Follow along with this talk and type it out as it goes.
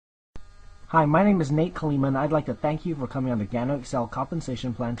Hi, my name is NateCalima, and I'd like to thank you for coming on the Gano Excel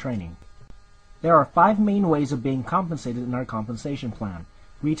Compensation Plan training. There are 5 main ways of being compensated in our compensation plan: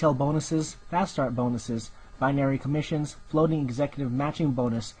 retail bonuses, fast start bonuses, binary commissions, floating executive matching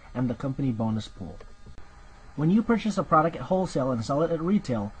bonus, and the company bonus pool. When you purchase a product at wholesale and sell it at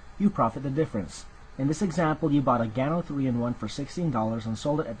retail, you profit the difference. In this example, you bought a Gano 3-in-1 for $16 and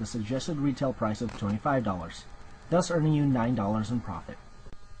sold it at the suggested retail price of $25, thus earning you $9 in profit.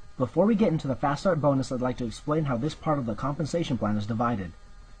 Before we get into the fast start bonus, I'd like to explain how this part of the compensation plan is divided.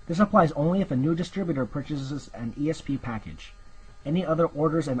 This applies only if a new distributor purchases an ESP package. Any other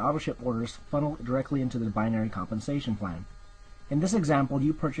orders and autoship orders funnel directly into the binary compensation plan. In this example,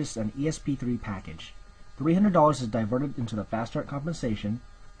 you purchased an ESP3 package. $300 is diverted into the fast start compensation,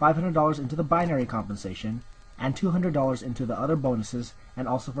 $500 into the binary compensation, and $200 into the other bonuses and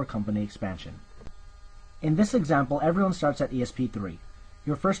also for company expansion. In this example, everyone starts at ESP3.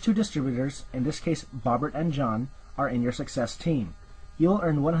 Your first 2 distributors, in this case Bobbert and John, are in your success team. You'll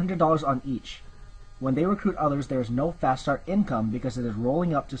earn $100 on each. When they recruit others, there is no fast start income because it is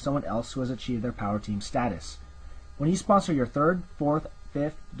rolling up to someone else who has achieved their power team status. When you sponsor your 3rd, 4th,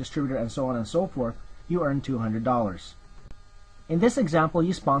 5th distributor and so on and so forth, you earn $200. In this example,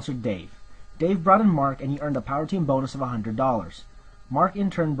 you sponsored Dave. Dave brought in Mark and you earned a power team bonus of $100. Mark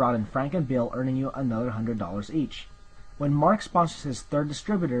in turn brought in Frank and Bill, earning you another $100 each. When Mark sponsors his 3rd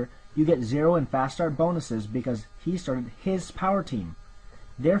distributor, you get 0 in fast start bonuses because he started his power team.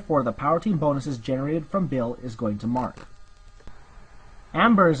 Therefore, the power team bonuses generated from Bill is going to Mark.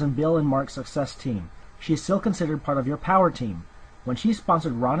 Amber is in Bill and Mark's success team. She is still considered part of your power team. When she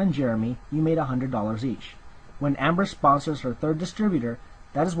sponsored Ron and Jeremy, you made $100 each. When Amber sponsors her 3rd distributor,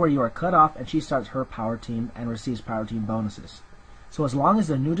 that is where you are cut off and she starts her power team and receives power team bonuses. So as long as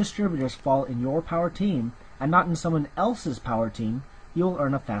the new distributors fall in your power team and not in someone else's power team, you will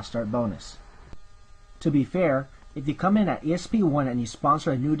earn a fast start bonus. To be fair, if you come in at ESP1 and you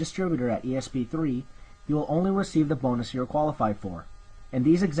sponsor a new distributor at ESP3, you will only receive the bonus you are qualified for. In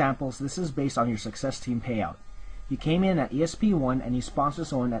these examples, this is based on your success team payout. You came in at ESP1 and you sponsor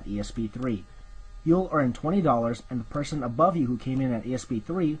someone at ESP3. You'll earn $20 and the person above you who came in at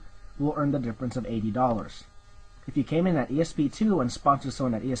ESP3 will earn the difference of $80. If you came in at ESP2 and sponsored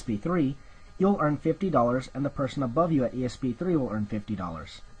someone at ESP3, you'll earn $50 and the person above you at ESP3 will earn $50.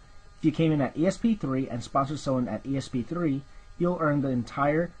 If you came in at ESP3 and sponsored someone at ESP3, you'll earn the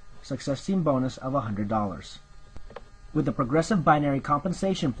entire success team bonus of $100. With the progressive binary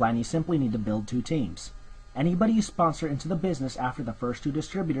compensation plan, you simply need to build 2 teams. Anybody you sponsor into the business after the first 2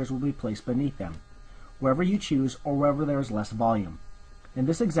 distributors will be placed beneath them, wherever you choose or wherever there is less volume. In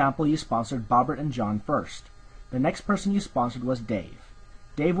this example, you sponsored Bobbert and John first. The next person you sponsored was Dave.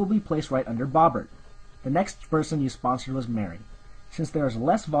 Dave will be placed right under Bobbert. The next person you sponsored was Mary. Since there is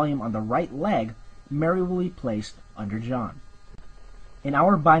less volume on the right leg, Mary will be placed under John. In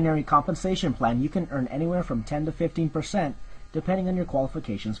our binary compensation plan, you can earn anywhere from 10 to 15% depending on your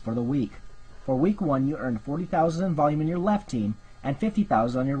qualifications for the week. For week 1, you earned $40,000 in volume in your left team and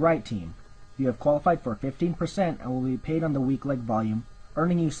 $50,000 on your right team. You have qualified for 15% and will be paid on the week leg volume,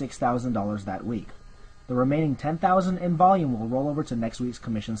 earning you $6,000 that week. The remaining $10,000 in volume will roll over to next week's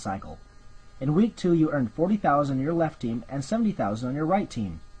commission cycle. In week 2, you earned $40,000 on your left team and $70,000 on your right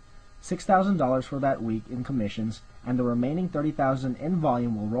team. $6,000 for that week in commissions, and the remaining $30,000 in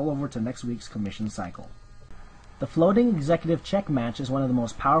volume will roll over to next week's commission cycle. The floating executive check match is one of the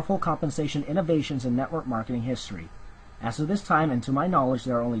most powerful compensation innovations in network marketing history. As of this time, and to my knowledge,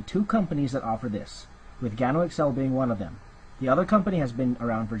 there are only 2 companies that offer this, with Gano Excel being one of them. The other company has been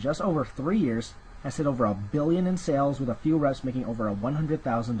around for just over 3 years, has hit over $1 billion in sales with a few reps making over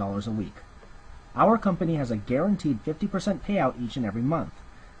 $100,000 a week. Our company has a guaranteed 50% payout each and every month.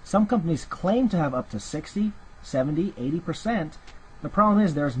 Some companies claim to have up to 60, 70, 80%. The problem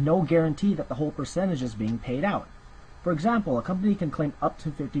is there is no guarantee that the whole percentage is being paid out. For example, a company can claim up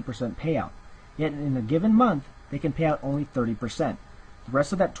to 50% payout, yet in a given month, they can pay out only 30%. The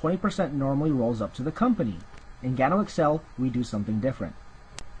rest of that 20% normally rolls up to the company. In Gano Excel, we do something different.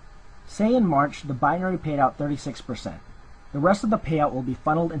 Say in March, the binary paid out 36%. The rest of the payout will be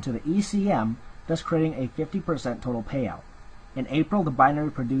funneled into the ECM, thus creating a 50% total payout. In April, the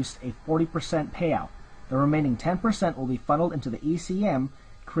binary produced a 40% payout. The remaining 10% will be funneled into the ECM,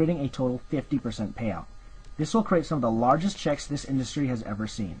 creating a total 50% payout. This will create some of the largest checks this industry has ever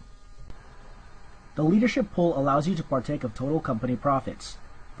seen. The leadership pool allows you to partake of total company profits.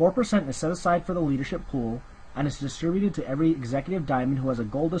 4% is set aside for the leadership pool and is distributed to every executive diamond who has a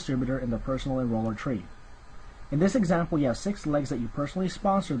gold distributor in the personal enroller tree. In this example, you have 6 legs that you personally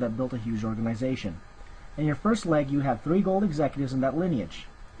sponsored that built a huge organization. In your first leg, you have 3 gold executives in that lineage.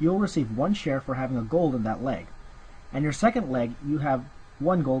 you'll receive 1 share for having a gold in that leg. And your second leg, you have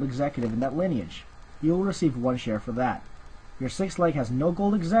 1 gold executive in that lineage. You'll receive 1 share for that. Your 6th leg has no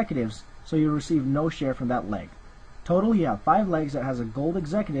gold executives, so you'll receive no share from that leg. Total, you have 5 legs that has a gold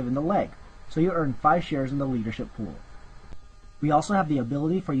executive in the leg, so you earn 5 shares in the leadership pool. We also have the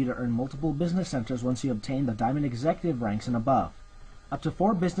ability for you to earn multiple business centers once you obtain the diamond executive ranks and above. Up to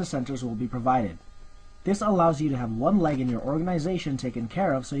 4 business centers will be provided. This allows you to have 1 leg in your organization taken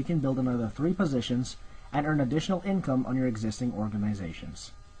care of so you can build another 3 positions and earn additional income on your existing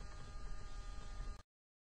organizations.